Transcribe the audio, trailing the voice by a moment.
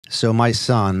So my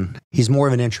son, he's more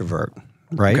of an introvert,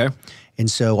 right? Okay.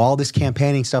 And so all this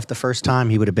campaigning stuff the first time,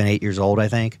 he would have been 8 years old, I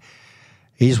think.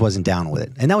 He just wasn't down with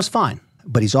it. And that was fine.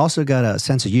 But he's also got a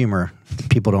sense of humor that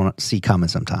people don't see coming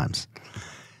sometimes.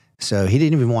 So he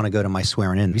didn't even want to go to my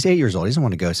swearing in. He's 8 years old. He doesn't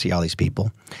want to go see all these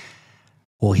people.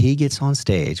 Well, he gets on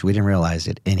stage. We didn't realize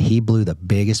it. And he blew the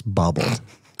biggest bubble.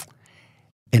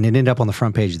 And it ended up on the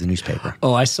front page of the newspaper.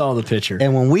 Oh, I saw the picture.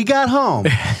 And when we got home,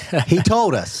 he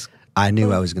told us, I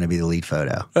knew I was going to be the lead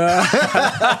photo.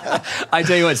 I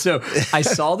tell you what, so I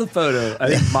saw the photo.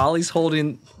 I think Molly's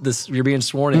holding this, you're being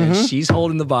sworn in. She's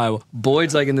holding the Bible.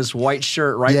 Boyd's like in this white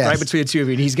shirt right between the two of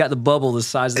you. And he's got the bubble the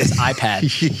size of this iPad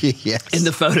in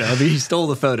the photo. I mean, he stole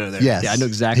the photo there. Yes. Yeah, I know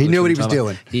exactly He knew what he was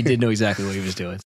doing. He did know exactly what he was doing.